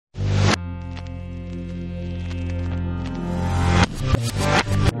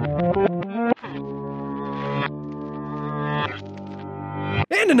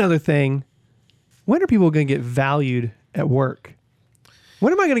another thing, when are people going to get valued at work?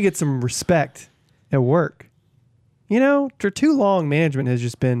 When am I going to get some respect at work? You know, for too long, management has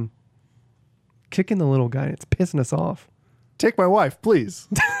just been kicking the little guy. It's pissing us off. Take my wife, please.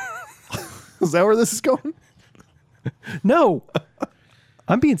 Is that where this is going? No,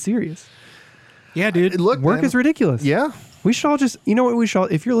 I'm being serious. Yeah, dude. Look, Work man, is ridiculous. Yeah. We should all just, you know what we should all,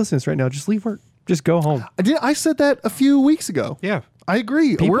 if you're listening to this right now, just leave work. Just go home. I said that a few weeks ago. Yeah. I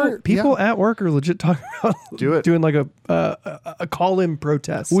agree. People at work are legit talking about Do it. doing like a call-in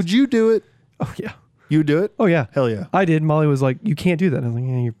protest. Would you do it? Oh, yeah. You would do it? Oh, yeah. Hell yeah. I did. Molly was like, you can't do that. I was like,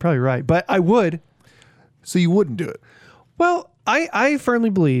 yeah, you're probably right. But I would. So you wouldn't do it? Well, I firmly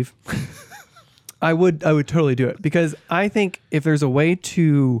believe I would totally do it, because I think if there's a way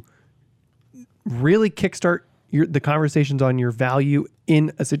to really kickstart the conversations on your value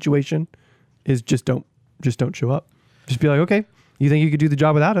in a situation, is just don't show up. Just be like, okay, you think you could do the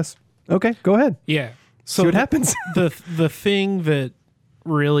job without us? Okay, go ahead. Yeah. See what happens. The thing that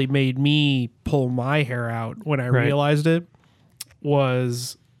really made me pull my hair out when I realized it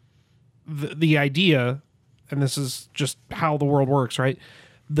was the idea, and this is just how the world works, right?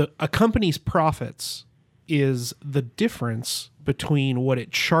 A company's profits is the difference between what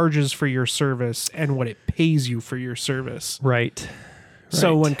it charges for your service and what it pays you for your service. Right.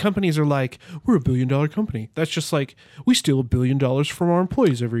 So when companies are like, we're $1 billion company, that's just like, we steal $1 billion from our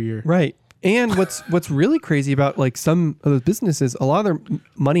employees every year. Right. And what's really crazy about like some of those businesses, a lot of their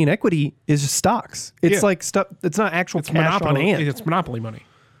money and equity is just stocks. It's like stuff. It's not actual cash on hand. It's monopoly money.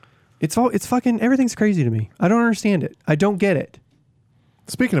 It's fucking, everything's crazy to me. I don't understand it. I don't get it.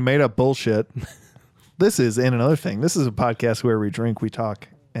 Speaking of made up bullshit, this is and another thing. This is a podcast where we drink, we talk,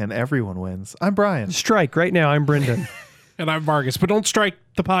 and everyone wins. I'm Brian. Strike right now. I'm Brendan. And I'm Vargas, but don't strike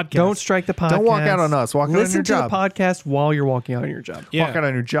the podcast. Don't strike the podcast. Don't walk out on us. Walk out on your Listen to job. the podcast while you're walking out on your job. Yeah. Walk out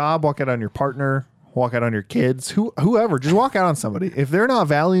on your job. Walk out on your partner. Walk out on your kids. Whoever. Just walk out on somebody. If they're not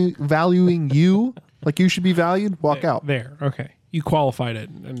valuing you like you should be valued, walk out. There. Okay. You qualified it,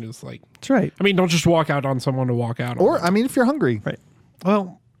 and it's like, That's right. I mean, don't just walk out on someone to walk out on. Or, I mean, if you're hungry. Right.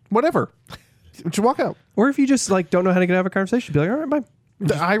 Well, whatever. Just walk out. Or if you just like don't know how to get out of a conversation, be like, all right, bye.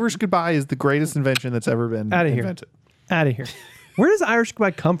 The Irish goodbye is the greatest invention that's ever been Outta here. invented. Out of here. Where does Irish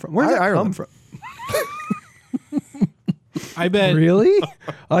goodbye come from? Where does that come Ireland. from? I bet. Really?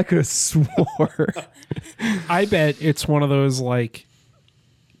 I could have swore. I bet it's one of those like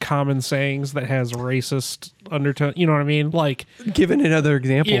common sayings that has racist undertone. You know what I mean? Like, Given another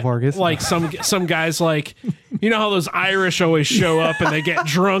example, Vargas. like some guys like, you know how those Irish always show up and they get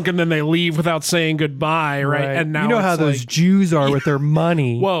drunk and then they leave without saying goodbye, right? And now you know how it's those like, Jews are with their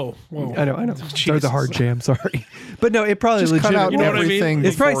money. whoa. I know. Sorry, Jesus. the hard jam. Sorry, but no, it probably Just cut out You know what I mean? everything.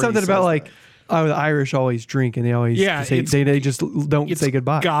 It's probably before he something about says like, that. oh, the Irish always drink and they always say, it's- they just don't It's say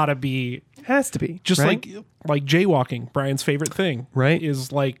goodbye. Gotta be Has to be just right? like jaywalking. Brian's favorite thing, Right.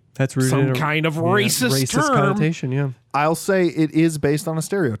 is like That's rooted some in a kind of racist term. connotation. Yeah, I'll say it is based on a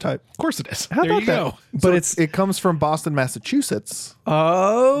stereotype. Of course it is. How there about you that? go. But It comes from Boston, Massachusetts,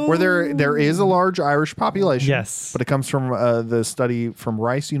 oh, where there is a large Irish population. Yes. But it comes from the study from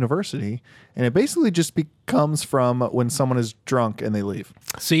Rice University, and it basically just comes from when someone is drunk and they leave.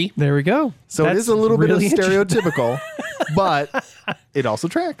 See, there we go. So it That's is a little really bit of interesting. stereotypical, but it also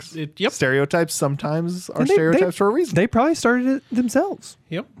tracks. Yep. Stereotypes sometimes are And stereotypes for a reason. They probably started it themselves.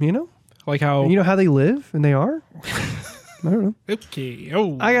 yep. You know, Like how you know how they live and they are. I don't know. okay.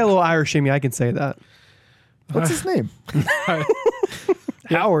 Oh, I got a little Irish in me. I can say that. What's his name?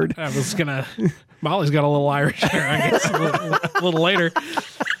 Howard. I was gonna. Molly's got a little Irish there, I guess. A little later.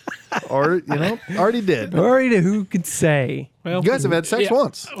 Or, already did. Already, who could say? Well, You guys have had sex yeah.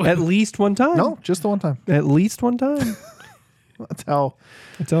 once. At least one time. No, just the one time. At least one time. That's how.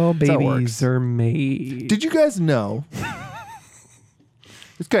 It's all how it babies works. are made. Did you guys know?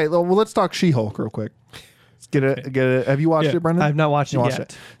 Okay, well, let's talk She-Hulk real quick. Let's get it. Have you watched Yeah. it, Brendan? I've not watched it You yet. watched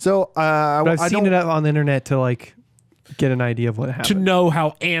it. So But I've I seen don't. it on the internet to like get an idea of what happened. To know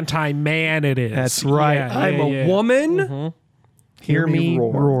how anti-man it is. That's right. Yeah, I'm yeah, a yeah. woman. Hear me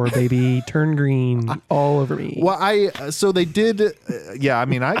roar, baby. Turn green all over me. Well, so they did. Yeah, I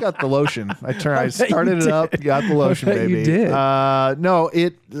mean, I got the lotion. I started it up, got the lotion, bet you baby. did. No,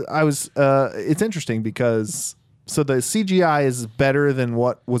 I was. It's interesting because so the CGI is better than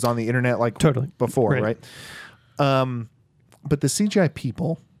what was on the internet like Totally. before, Right. right? But the CGI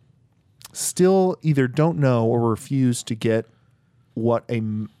people still either don't know or refuse to get what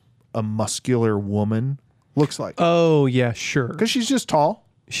a muscular woman looks like Oh yeah, sure. because she's just tall.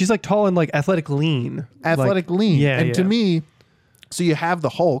 She's like tall and like athletic lean. Lean. Yeah, and yeah. to me, so you have the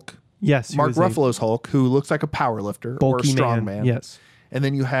Hulk, Yes, he Mark was a Ruffalo's Hulk, who looks like a power lifter or a bulky strong man. man. Yes. And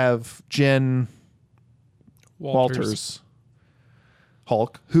then you have Jen Walters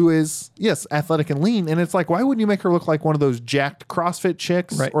Hulk, who is, yes, athletic and lean. And it's like, why wouldn't you make her look like one of those jacked CrossFit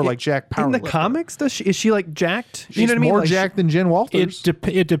chicks or like Jack Power? In the comics, is she like jacked? She's more Like, jacked than Jen Walters.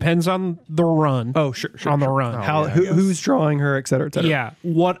 It depends on the run. Oh, sure. On the run. Who's drawing her, et cetera, et cetera. Yeah.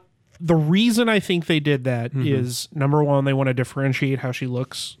 The reason I think they did that is, number one, they want to differentiate how she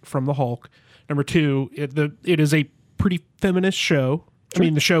looks from the Hulk. Number two, it is a pretty feminist show. I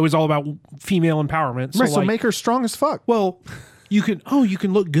mean, the show is all about female empowerment. So, so make her strong as fuck. Well, you can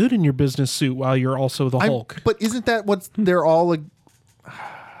look good in your business suit while you're also the Hulk. But isn't that what they're all like?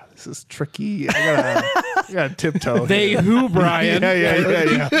 This is tricky. I gotta tiptoe. They who, Brian?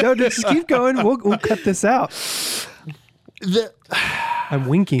 yeah. No, just keep going. We'll cut this out. I'm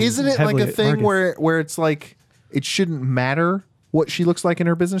winking. Isn't it like heavily a at thing Marcus. where it's like it shouldn't matter what she looks like in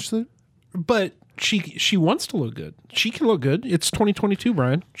her business suit? But she wants to look good. She can look good. It's 2022,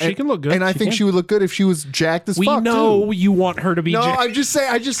 Brian. She can look good. And I think she would look good if she was jacked as we fuck. know too. you want her to be. No, I'm just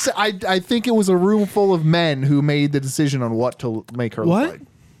saying. I think it was a room full of men who made the decision on what to make her What? look like.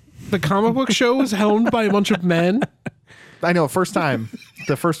 The comic book show was helmed by a bunch of men. I know, first time,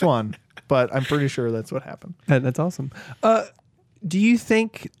 the first one, but I'm pretty sure that's what happened. That's awesome. Do you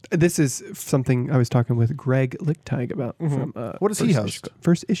think this is something I was talking with Greg Lichtig about? From, What does he host?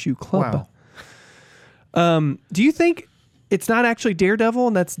 First Issue Club. Wow. Do you think it's not actually Daredevil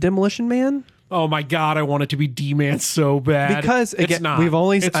and that's Demolition Man? Oh my god, I want it to be D-Man so bad. Because it's again, not. we've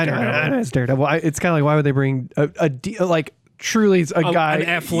only It's I Daredevil. know it's Daredevil. It's kind of like, why would they bring like truly a guy, an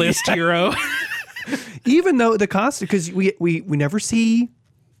F-list hero? even though the costume, because we never see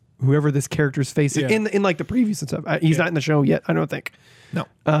whoever this character's face is in like the previews and stuff. He's not in the show yet, I don't think. No.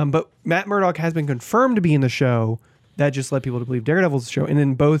 But Matt Murdock has been confirmed to be in the show. That just led people to believe Daredevil's the show. And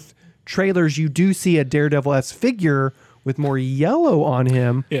in both trailers, you do see a Daredevil-esque figure with more yellow on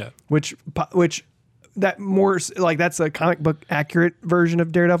him. Yeah. Which that more like that's a comic book accurate version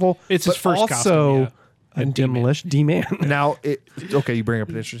of Daredevil. It's his but first also costume, a And Demolition D-Man. Now, okay, you bring up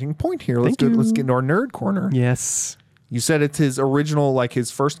an interesting point here. Let's get into our nerd corner. Yes. You said it's his original, like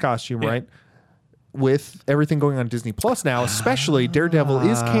his first costume, right? With everything going on Disney Plus now, especially Daredevil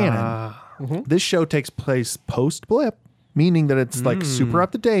is canon. This show takes place post Blip, meaning that it's like super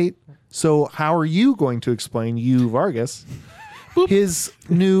up to date. So how are you going to explain, you Vargas, his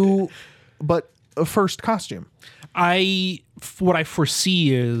new but first costume? What I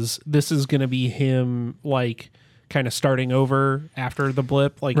foresee is this is going to be him like kind of starting over after the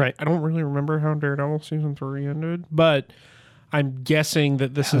blip. Like, right. I don't really remember how Daredevil season 3 ended, but I'm guessing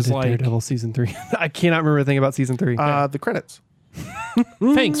that this is like Daredevil season 3. I cannot remember a thing about season 3. The credits.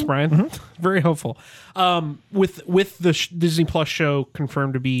 Thanks, Brian. Very helpful. With the Disney Plus show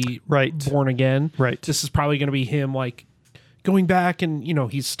confirmed to be Born Again, this is probably going to be him like going back, and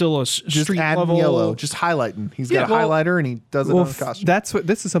he's still a Just street adding level yellow, just highlighting. He's got a highlighter and he does it on his costume.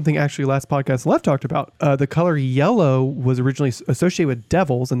 This is something actually last podcast Left talked about. The color yellow was originally associated with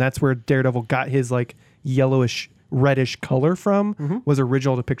devils, and that's where Daredevil got his like yellowish reddish color from. Was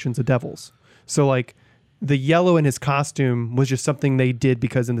original depictions of devils. So like the yellow in his costume was just something they did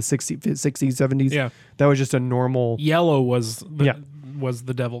because in the 60s, 70s, that was just a normal yellow was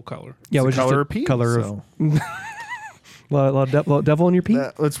the devil color. Yeah, it was color just of pee, color so. of a lot of devil in your pee.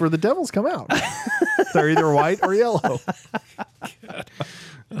 That's where the devils come out. They're either white or yellow.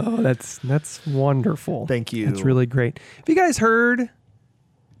 Oh, that's wonderful. Thank you. That's really great. Have you guys heard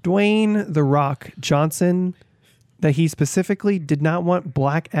Dwayne "The Rock" Johnson that he specifically did not want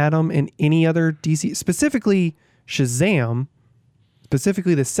Black Adam in any other DC, specifically Shazam,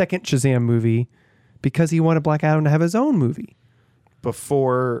 specifically the second Shazam movie, because he wanted Black Adam to have his own movie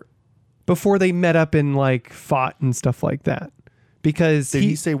Before they met up and like fought and stuff like that. Because did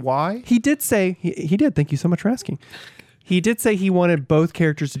he say why? He did say he did. Thank you so much for asking. He did say he wanted both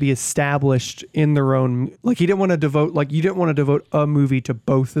characters to be established in their own. Like he didn't want to devote a movie to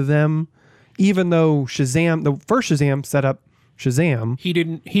both of them, even though Shazam, the first Shazam, set up Shazam. He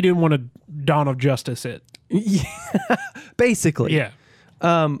didn't want to Dawn of Justice it. Basically, Yeah.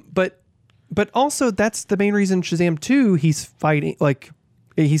 But also that's the main reason Shazam 2. He's fighting.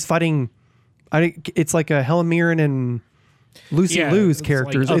 It's like a Helen Mirren and Lucy Liu's it's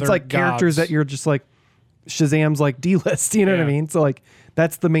characters. like It's like characters gods. that you're just like Shazam's like D-list. You know what I Yeah. mean? So like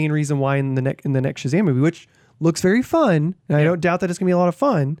that's the main reason why in the next Shazam movie, which looks very fun, and I don't doubt that it's gonna be a lot of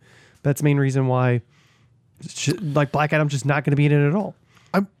fun. That's the main reason why like Black Adam's just not gonna be in it at all.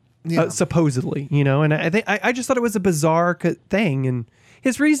 Supposedly, and I think I just thought it was a bizarre thing, and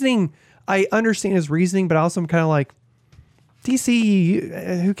his reasoning. I understand his reasoning, but also I'm kind of like,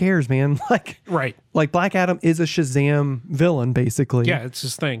 DC, who cares, man? Right. Like Black Adam is a Shazam villain, basically. Yeah, it's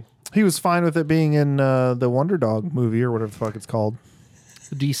his thing. He was fine with it being in the Wonder Dog movie or whatever the fuck it's called.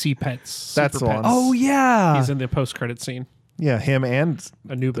 The DC Pets. That's Super the one. Pets. Oh yeah. He's in the post-credit scene. Yeah, him and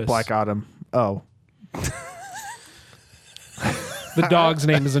Anubis. Black Adam. Oh. The dog's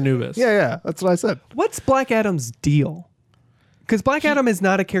name is Anubis. Yeah, that's what I said. What's Black Adam's deal? Because Black Adam is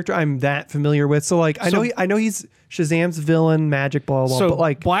not a character I'm that familiar with. So like, I know he's Shazam's villain, magic, blah blah. So but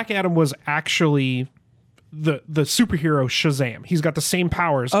like, Black Adam was actually the superhero Shazam. He's got the same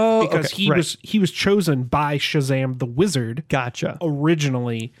powers because okay, he was chosen by Shazam the Wizard gotcha.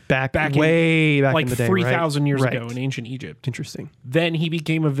 originally Back back in the day, 3,000 years right? ago in ancient Egypt. Interesting. Then he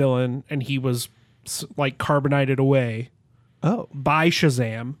became a villain and he was like carbonated away Oh. by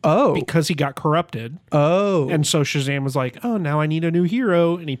Shazam. Oh. Because he got corrupted. Oh. And so Shazam was like, oh, now I need a new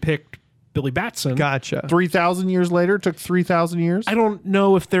hero. And he picked Billy Batson. Gotcha. 3,000 years later, it took 3,000 years. I don't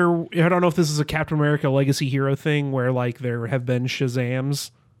know if this is a Captain America legacy hero thing where like there have been Shazams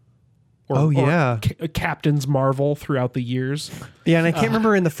or Captains Marvel throughout the years. Yeah, and I can't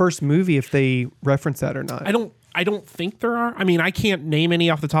remember in the first movie if they reference that or not. I don't think there are. I mean, I can't name any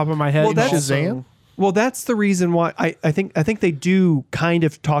off the top of my head. Well, that's Shazam? Well, that's the reason why I think they do kind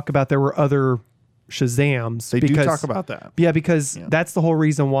of talk about there were other Shazams. They do talk about that. Yeah, because that's the whole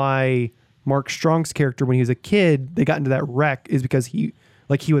reason why Mark Strong's character, when he was a kid, they got into that wreck is because he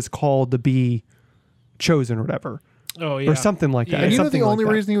was called to be chosen or whatever. Oh yeah. Or something like that. Yeah. And you know Something the like only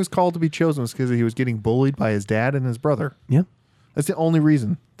that. reason he was called to be chosen was because he was getting bullied by his dad and his brother. Yeah. That's the only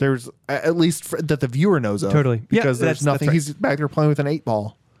reason. There's at least that the viewer knows of. Totally. Yeah, Because there's that's nothing. right. He's back there playing with an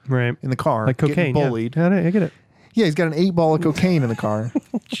 8-ball Right. in the car. Like getting cocaine. bullied. Yeah, I get it. Yeah, he's got an 8-ball of cocaine in the car.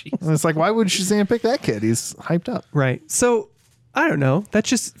 And it's like, why would Shazam pick that kid? He's hyped up. Right. So I don't know. That's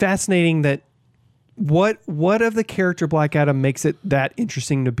just fascinating that what of the character Black Adam makes it that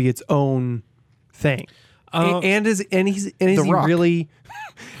interesting to be its own thing. And is he Rock. really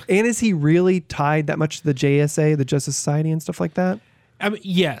and is he really tied that much to the JSA, the Justice Society and stuff like that? I mean,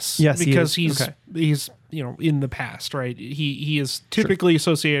 yes, Yes, he because is. he's in the past, right? He is typically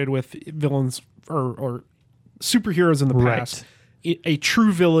associated with villains or superheroes in the Right. past. A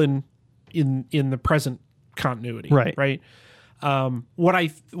true villain in the present continuity, Right. Right. What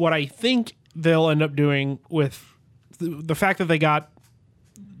I think they'll end up doing with the fact that they got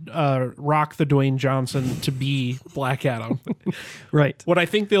Rock the Dwayne Johnson to be Black Adam. Right. What I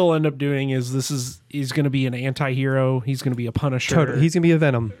think they'll end up doing is he's going to be an anti-hero. He's going to be a Punisher. Totally. He's gonna be a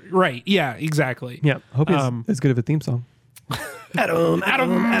Venom. Right. Yeah, exactly. Yeah. Hope he's as good of a theme song. Adam.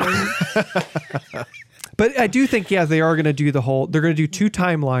 But I do think, they are going to do they're going to do 2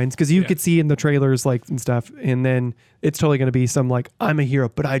 timelines because you could see in the trailers like and stuff. And then it's totally going to be some like, I'm a hero,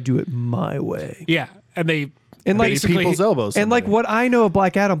 but I do it my way. Yeah. And they And like basically people's elbows. And like what I know of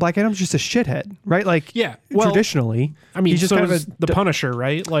Black Adam's just a shithead, right? Like traditionally. I mean, he's just so kind of is the Punisher,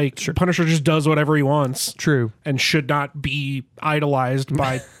 right? Like Punisher just does whatever he wants. True. And should not be idolized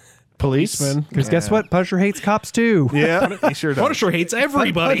by policemen. Because guess what? Punisher hates cops too. Yeah, he sure does. Punisher hates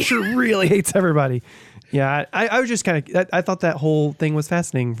everybody. Punisher really hates everybody. Yeah, I was just kind of I thought that whole thing was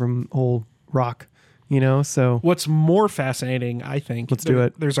fascinating from whole Rock, so What's more fascinating, I think, Let's do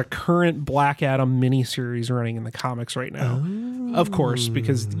it. There's a current Black Adam miniseries running in the comics right now. Of course,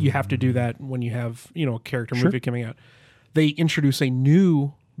 because you have to do that when you have, a character movie coming out. They introduce a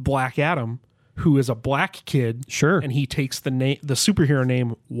new Black Adam who is a black kid. Sure. And he takes the superhero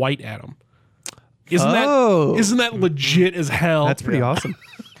name White Adam. Isn't that legit as hell? That's pretty awesome.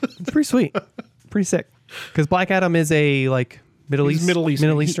 It's pretty sweet. Pretty sick. Because Black Adam is a like Middle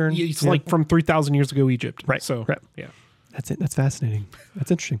Eastern. He's like from 3,000 years ago Egypt. Right. So right. yeah. That's it. That's fascinating.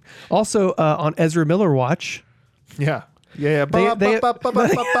 That's interesting. Also, on Ezra Miller watch, Yeah. new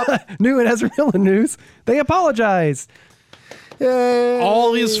in Ezra Miller news, they apologize.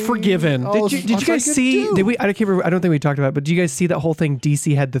 All is forgiven. Did you guys see? Did we? I don't think we talked about it, but did you guys see that whole thing?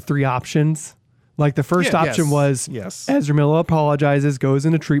 DC had the 3 options. Like the first option was Ezra Miller apologizes, goes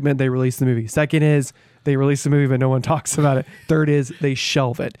into treatment, they release the movie. Second is they release the movie, but no one talks about it. Third is they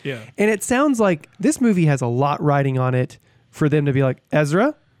shelve it. Yeah. And it sounds like this movie has a lot riding on it for them to be like,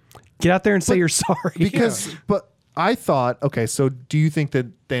 Ezra, get out there and say you're sorry. But I thought, okay, so do you think that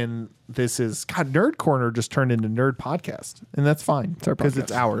then this is Nerd Corner just turned into Nerd Podcast, and that's fine It's our because podcast.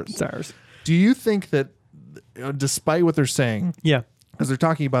 it's ours. It's ours. Do you think that, despite what they're saying, Yeah. because they're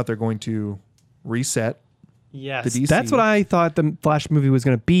talking about they're going to reset? Yes. The DC. That's what I thought the Flash movie was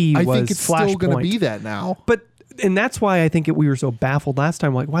going to be. I was think it's still going to Flashpoint. be that now. But and that's why I think we were so baffled last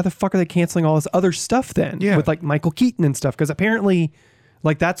time. Like, why the fuck are they canceling all this other stuff then? Yeah. With like Michael Keaton and stuff. Because apparently,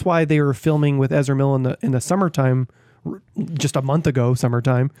 like that's why they were filming with Ezra Miller in the summertime just a month ago,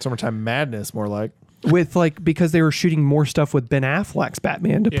 summertime. Summertime Madness, more like. With like, because they were shooting more stuff with Ben Affleck's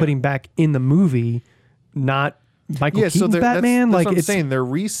Batman to put him back in the movie, not Michael Keaton's Batman. That's like what I'm it's saying, they're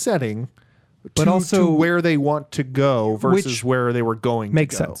resetting, but to also where they want to go versus which where they were going.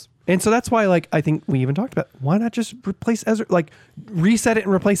 makes to go. sense. And so that's why, like, I think we even talked about why not just replace Ezra, like reset it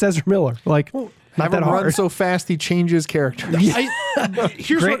and replace Ezra Miller, like not Have that him run hard. so fast he changes characters.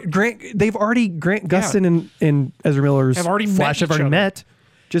 Here's what They've already Grant Gustin and Ezra Miller's Have already met Flash have each already other. met.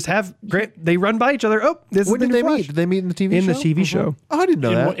 Just have Grant. They run by each other. Oh, this When is did the they new meet? Flash. Did they meet in the TV In show? the TV show. Oh, I didn't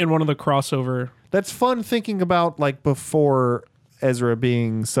know that. in one of the crossover. That's fun thinking about like before Ezra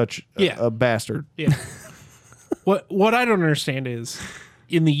being such a bastard. Yeah. What I don't understand is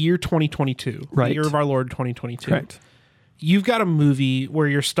in the year 2022, Right. the year of our Lord 2022. Correct. You've got a movie where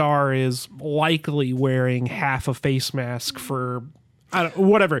your star is likely wearing half a face mask for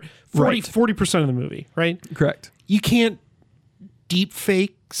whatever 40% of the movie, right? Correct. You can't deep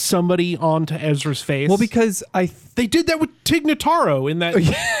fake somebody onto Ezra's face. Well, because they did that with Tig Notaro in that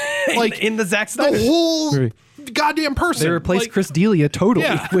like in the Zack the Snyder whole movie. goddamn person. They replaced Like, Chris D'Elia totally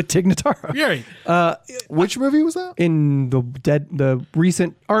Yeah. with Tig Notaro. Yeah, Which movie was that? In the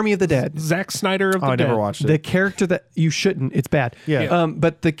recent Army of the Dead. Zack Snyder of the I Dead. never watched The it. character that you shouldn't, it's bad. Yeah.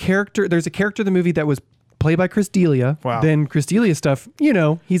 But the character, there's a character in the movie that was played by Chris D'Elia. Wow. Then Chris D'Elia stuff,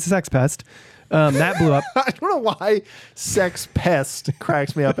 he's a sex pest. That blew up. I don't know why sex pest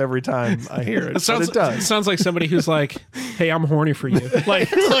cracks me up every time I hear it. It sounds, but it does. it sounds like somebody who's like, "Hey, I'm horny for you." Like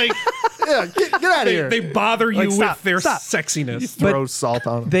Yeah, get out of they, here. they bother you Like, stop, with their stop. sexiness. Throw salt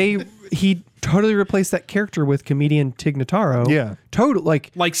on them. He totally replaced that character with comedian Tig Notaro. Yeah. Total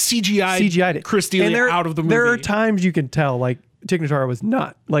like Like CGI'd CGI'd it. Chris D'Elia And out of the movie. There are times you can tell like Tig Notaro was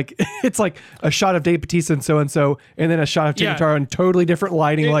not like it's like a shot of Dave Bautista and so, and then a shot of Tig Yeah. Notaro in totally different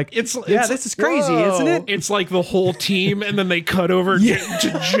lighting. It's this is crazy, whoa. isn't it? It's like the whole team, and then they cut over to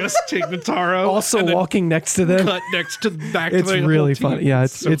just Tig Notaro. Also and then walking next to them. cut next to back It's to the really whole team. funny. Yeah,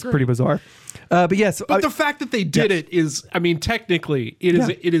 it's so great. pretty bizarre. But yes, But the fact that they did it is, I mean, technically, it is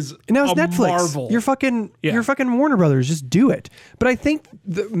Yeah. it is and now it's a Netflix. marvel. You're fucking Warner Brothers. Just do it. But I think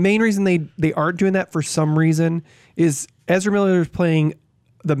the main reason they aren't doing that for some reason is Ezra Miller is playing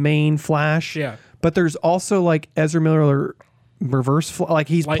the main Flash. Yeah. But there's also like Ezra Miller reverse, like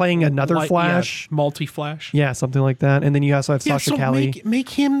he's playing another Flash. yeah, multi-Flash. Yeah, something like that. And then you also have Yeah, Sasha so Calle. make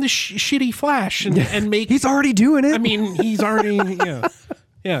him the shitty Flash and make. He's already doing it. I mean, he's already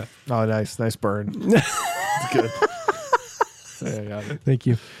yeah. Oh, nice burn. It's good. Yeah, I got it. Thank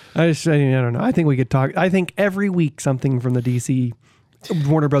you. I don't know. I think we could talk. I think every week something from the DC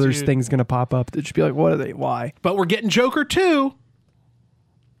Warner Brothers thing's going to pop up that should be like, what are they? Why? But we're getting Joker too.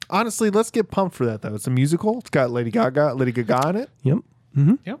 Honestly, let's get pumped for that though. It's a musical. It's got Lady Gaga in it. Yep.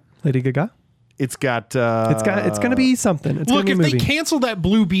 Yep. Lady Gaga. It's got It's going to be something. It's Look, going if to be a they movie. cancel that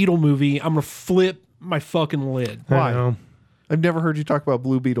Blue Beetle movie, I'm gonna flip my fucking lid. I Why? know. I've never heard you talk about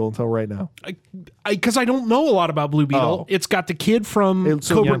Blue Beetle until right now. Because I don't know a lot about Blue Beetle. Oh. It's got the kid from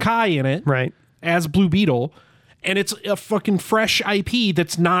Cobra Kai in it Right. as Blue Beetle, and it's a fucking fresh IP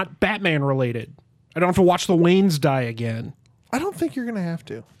that's not Batman related. I don't have to watch the Waynes die again, I don't think you're gonna have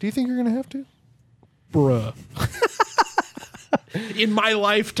to. Do you think you're gonna have to? bruh. In my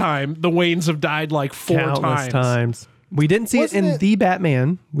lifetime, the Waynes have died like four Countless times. We didn't see Wasn't it in it- The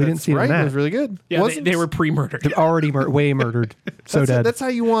Batman. We didn't That's see it right. in It that. was really good. Yeah, they, Wasn't- they were pre-murdered. They're already way murdered. So dead. That's how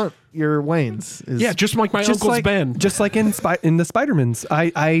you want your Waynes. Is Yeah, just like my uncle's like Ben. just like in the Spider-Mans.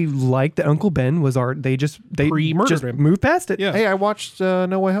 I like that Uncle Ben was they Pre-murdered just him. moved past it. Yeah. Hey, I watched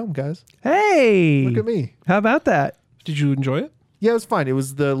No Way Home, guys. Hey, Look at me. How about that? Did you enjoy it? Yeah, it was fine. It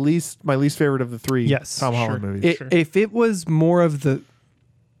was my least favorite of the three Yes, Tom sure. Holland movies. If it was more of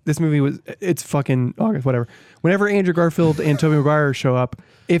this movie it's fucking August, whatever. Whenever Andrew Garfield and Tobey Maguire show up,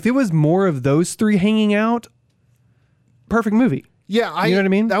 if it was more of those three hanging out, perfect movie. Yeah, You know what I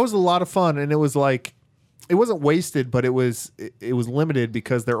mean? That was a lot of fun, and it was like, it wasn't wasted, but it was limited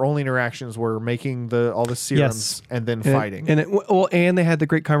because their only interactions were making all the serums and then fighting. And they had the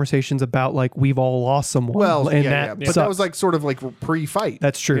great conversations about like we've all lost someone. well, and yeah, but that was like sort of like pre-fight.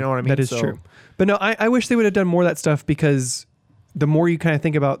 that's true. You know what I mean? That is So- true. But no, I wish they would have done more of that stuff because the more you kind of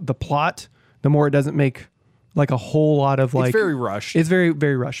think about the plot, the more it doesn't make like a whole lot of like It's very rushed. It's very,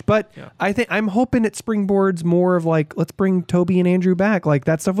 very rushed. But I'm hoping it springboards more of like, let's bring Toby and Andrew back. Like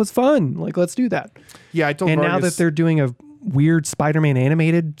that stuff was fun. Like, let's do that. Yeah, I told And now Vargas, that they're doing a weird Spider-Man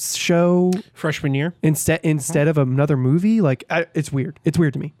animated show Freshman year. instead of another movie. Like it's weird. It's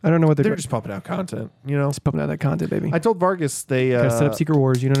weird to me. I don't know what they're They're doing. just pumping out content, you know. Just pumping out that content, baby. I told Vargas they Gotta set up Secret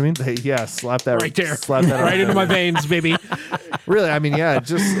Wars. You know what I mean? slap that Right there. slap that Right on into there. my veins, baby. Really, I mean, yeah,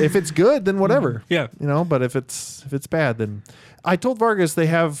 just if it's good, then whatever. Yeah. You know, but if it's bad, then I told Vargas they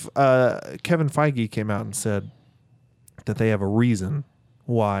have Kevin Feige came out and said that they have a reason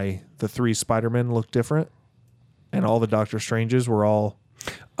why the 3 Spider-Men look different and all the Doctor Stranges were all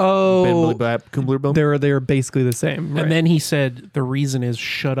Oh, boom. they're basically the same. Right? And then he said the reason is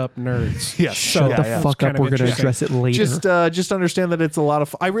shut up, nerds. Yes. shut the fuck kind up. of We're gonna interesting. address it later. Just understand that it's a lot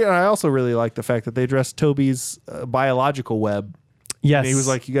of. I also really like the fact that they addressed Toby's biological web. yes, And he was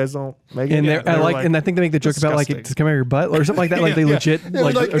like, "You guys don't make it." and Yeah, I like, and I think they make the joke about like disgusting. it to come out of your butt or something like that. Like they legit Yeah,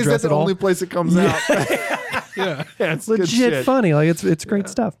 like, is that address the it all. only place it comes out? Yeah. Yeah, it's good Legit shit. funny. Like it's great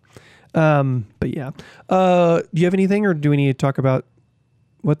stuff. But yeah. Do you have anything, or do we need to talk about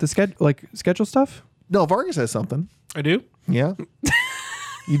what the schedule stuff? No, Vargas has something. I do? Yeah,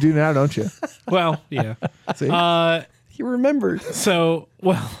 you do now, don't you? Well, yeah. See? He remembers. So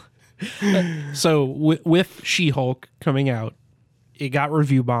with She-Hulk coming out, it got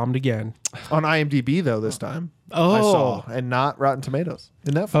review bombed again. On IMDb though, this time Oh. I saw, and not Rotten Tomatoes.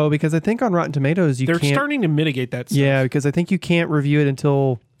 Isn't that fun? Oh, because I think on Rotten Tomatoes you They're can't. starting to mitigate that stuff. Yeah, because I think you can't review it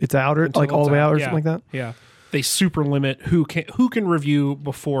until it's out or like all the way out or Yeah. something like that. Yeah. They super limit who can review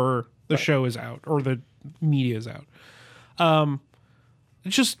before the show is out or the media is out.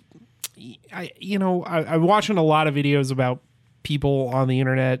 It's just I'm watching a lot of videos about people on the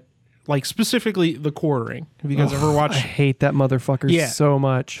internet, like specifically the Quartering. Have you guys ever I watched? hate that motherfucker Yeah. so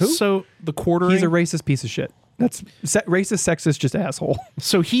much. So the Quartering. He's a racist piece of shit. That's racist, sexist, just asshole.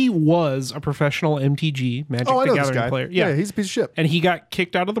 So he was a professional MTG Magic Oh, I the know this Gathering guy. player. Yeah, he's a piece of shit. And he got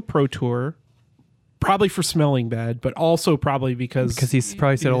kicked out of the Pro Tour, probably for smelling bad, but also probably because He's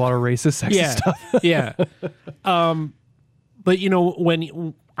probably said a lot of racist, sexist yeah, stuff. yeah. But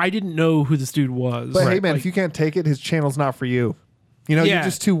when I didn't know who this dude was. But hey, Right, man, like- if you can't take it, his channel's not for you. You know, Yeah. you're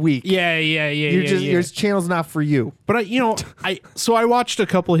just too weak. yeah. Your channel's not for you. But I watched a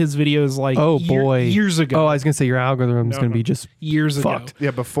couple of his videos like Oh boy, years ago. Oh, I was gonna say your algorithm's gonna no. be just years fucked. ago.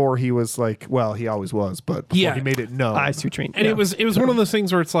 Yeah, before he was like, well, he always was, but before Yeah. he made it known. I see what you mean. And Yeah. it was one of those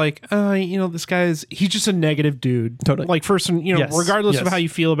things where it's like, he's just a negative dude. Totally. Like first, Yes, regardless of yes. how you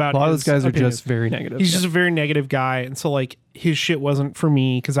feel about a lot of his those guys are opinions, just very negative. he's just a very negative guy. And so like his shit wasn't for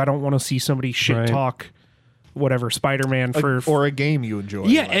me because I don't want to see somebody shit Right. talk whatever Spider-Man for or a game you enjoy.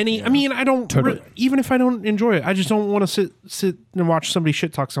 yeah, like, any. you know. I mean, I don't Totally. even if I don't enjoy it, I just don't want to sit and watch somebody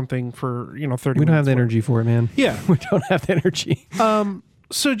shit talk something for 30 minutes. we don't have the energy for it, man. Yeah. we don't have the energy.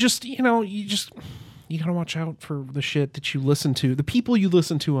 So just you gotta watch out for the shit that you listen to, the people you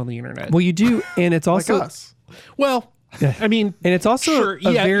listen to on the internet. Well, you do, and it's like also us. Well, I mean, and it's also sure,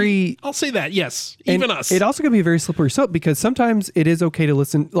 a yeah, very I'll say that. Yes, and even us. It also can be a very slippery slope because sometimes it is okay to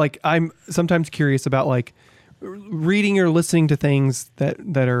listen. Like I'm sometimes curious about like reading or listening to things that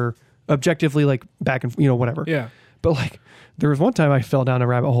are objectively like back and whatever. Yeah. But like there was one time I fell down a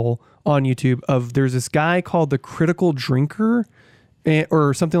rabbit hole on YouTube of there's this guy called the Critical Drinker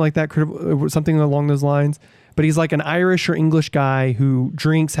or something like that, something along those lines. But he's like an Irish or English guy who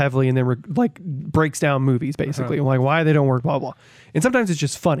drinks heavily and then like breaks down movies basically. I'm like, why they don't work, blah, blah. And sometimes it's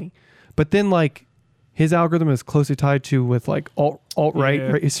just funny. But then like his algorithm is closely tied to with like alt-right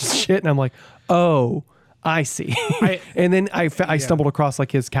Yeah. racist shit. And I'm like, oh, I see. And then I stumbled across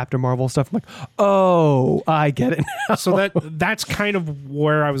like his Captain Marvel stuff. I'm like, oh, I get it now. So that's kind of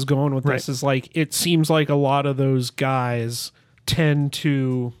where I was going with this. Right. Is like it seems like a lot of those guys tend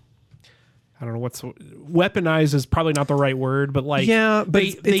to, I don't know weaponize is probably not the right word, but like Yeah, but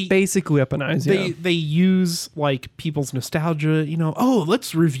it's basically weaponized. they use like people's nostalgia. Oh,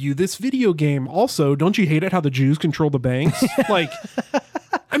 let's review this video game. Also, don't you hate it how the Jews control the banks? Like,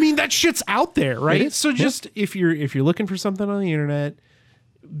 I mean that shit's out there, right? So just if you're looking for something on the internet,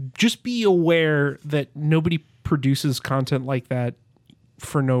 just be aware that nobody produces content like that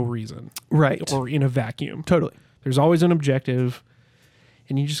for no reason, Right. or in a vacuum. Totally. There's always an objective,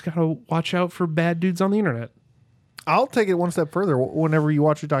 and you just gotta watch out for bad dudes on the internet. I'll take it one step further. Whenever you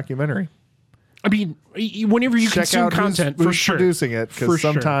watch a documentary, I mean, whenever you check consume out content, who's for sure. producing it, For because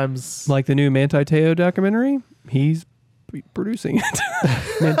sure. sometimes Like the new Manti Te'o documentary, he's producing it.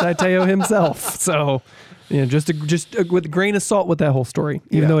 Manti Te'o himself. So, just with a grain of salt with that whole story,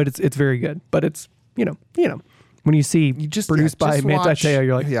 even Yeah. though it's very good, but it's when you see you just produced yeah, by just Manti watch, Te'o,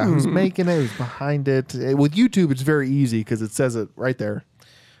 you're like, who's making it, who's behind it. With YouTube, it's very easy because it says it right there.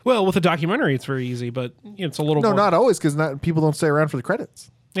 Well, with a documentary, it's very easy, but it's a little No, more. not always, because people don't stay around for the credits.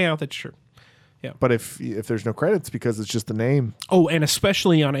 Yeah, that's true. Yeah. But if there's no credits because it's just the name, Oh, and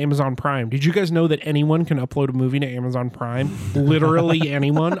especially on Amazon Prime. Did you guys know that anyone can upload a movie to Amazon Prime? Literally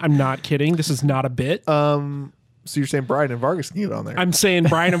anyone. I'm not kidding. This is not a bit. so you're saying Brian and Vargas can get on there? I'm saying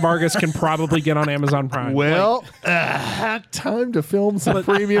Brian and Vargas can probably get on Amazon Prime. well, time to film some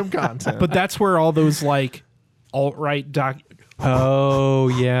premium content. But that's where all those like alt-right Oh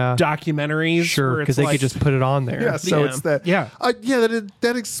yeah, documentaries. sure, where it's because they like- could just put it on there. yeah, so Yeah. it's that. Yeah.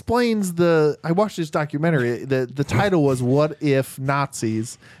 That explains the. I watched this documentary. The title was "What If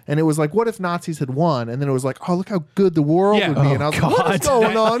Nazis," and it was like, "What if Nazis had won?" And then it was like, "Oh, look how good the world Yeah. would be." And I was like, "What is God.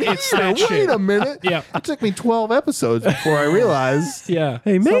 going on here? It's that Wait shit. a minute!" Yeah. It took me 12 episodes before I realized. Yeah.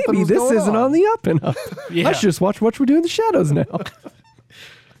 Hey, Something maybe was this going isn't on. on the up and up. Yeah. Let's just watch what we do in the shadows now.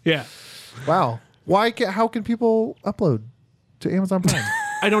 Yeah. Wow. How can people upload to Amazon Prime?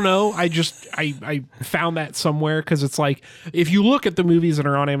 I don't know. I found that somewhere because it's like if you look at the movies that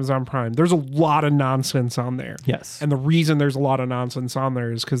are on Amazon Prime, there's a lot of nonsense on there. Yes. And the reason there's a lot of nonsense on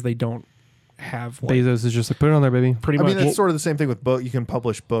there is because they don't have like, Bezos is just like, put it on there, baby. pretty I much. mean, that's sort of the same thing with book. You can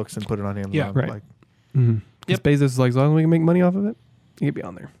publish books and put it on Amazon. Yeah. Right. Like, Because Bezos is like, as long as we can make money off of it, you can be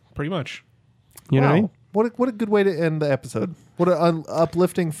on there. pretty much. You know what I wow. mean? What a good way to end the episode. What an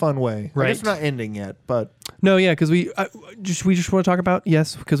uplifting, fun way. I guess Right. we're not ending yet, but No, yeah, because we just want to talk about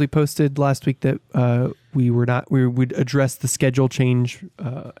because we posted last week that we would address the schedule change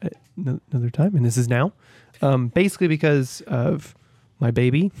at another time, and this is now, basically because of my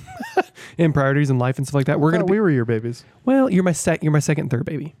baby and priorities in life and stuff like that. We're I gonna thought be we were your babies. well. You're my second and third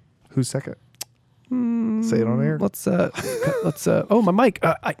baby. Who's second? Say it on air. Let's oh, my mic.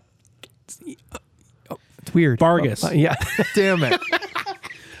 It's weird. Vargas. Yeah. Damn it.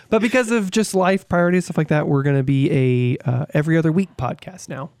 But because of just life priorities, stuff like that, we're going to be a every other week podcast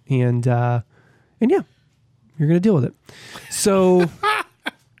now, and yeah, you're going to deal with it. So,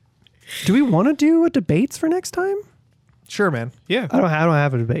 do we want to do a debates for next time? Sure, man. Yeah. I don't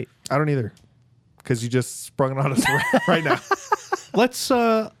have a debate. I don't either. Because you just sprung it on us right now.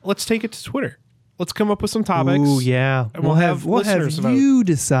 Let's take it to Twitter. Let's come up with some topics. Ooh, yeah. And we'll have listeners vote. you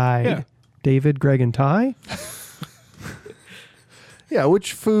decide. Yeah. David, Greg, and Ty. Yeah,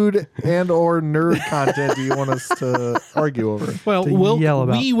 which food and or nerd content do you want us to argue over? Well, to yell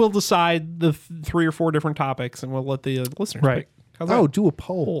about. we will decide the 3 or 4 different topics, and we'll let the listeners Right. pick. How's that? Oh, do a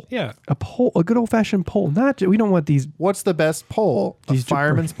poll. Yeah. A good old fashioned poll. We don't want these What's the best poll? A These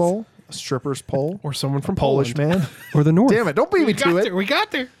fireman's strippers. poll? A stripper's poll? Or someone from Polish Poland. man? or the north Damn it, don't beat me to it. We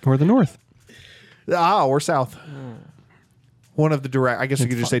got there. or the north. Or south. One of the I guess you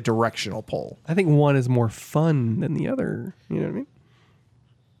could just say directional poll. I think one is more fun than the other. You know what I mean?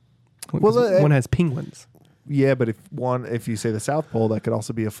 Well, 'Cause one has penguins. Yeah, but if you say the South Pole, that could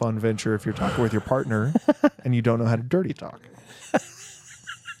also be a fun venture if you're talking with your partner and you don't know how to dirty talk.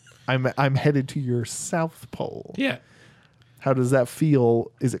 I'm headed to your South Pole. Yeah. How does that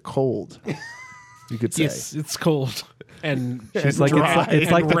feel? Is it cold? You could say. Yes, it's cold. And It's like- dry it's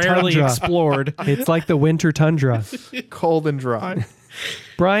and like the rarely tundra. explored. It's like the winter tundra. Cold and dry.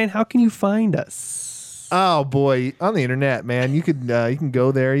 Brian, how can you find us? Oh boy, on the internet, man. You can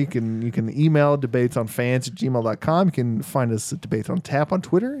go there. You can email debatesonfans@gmail.com. You can find us at Debates on Tap on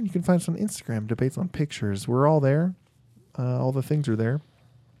Twitter, and you can find us on Instagram, Debates on Pictures. We're all there. All the things are there.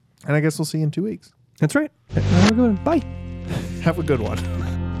 And I guess we'll see you in 2 weeks. That's right. Have a good one. Bye. Have a good one.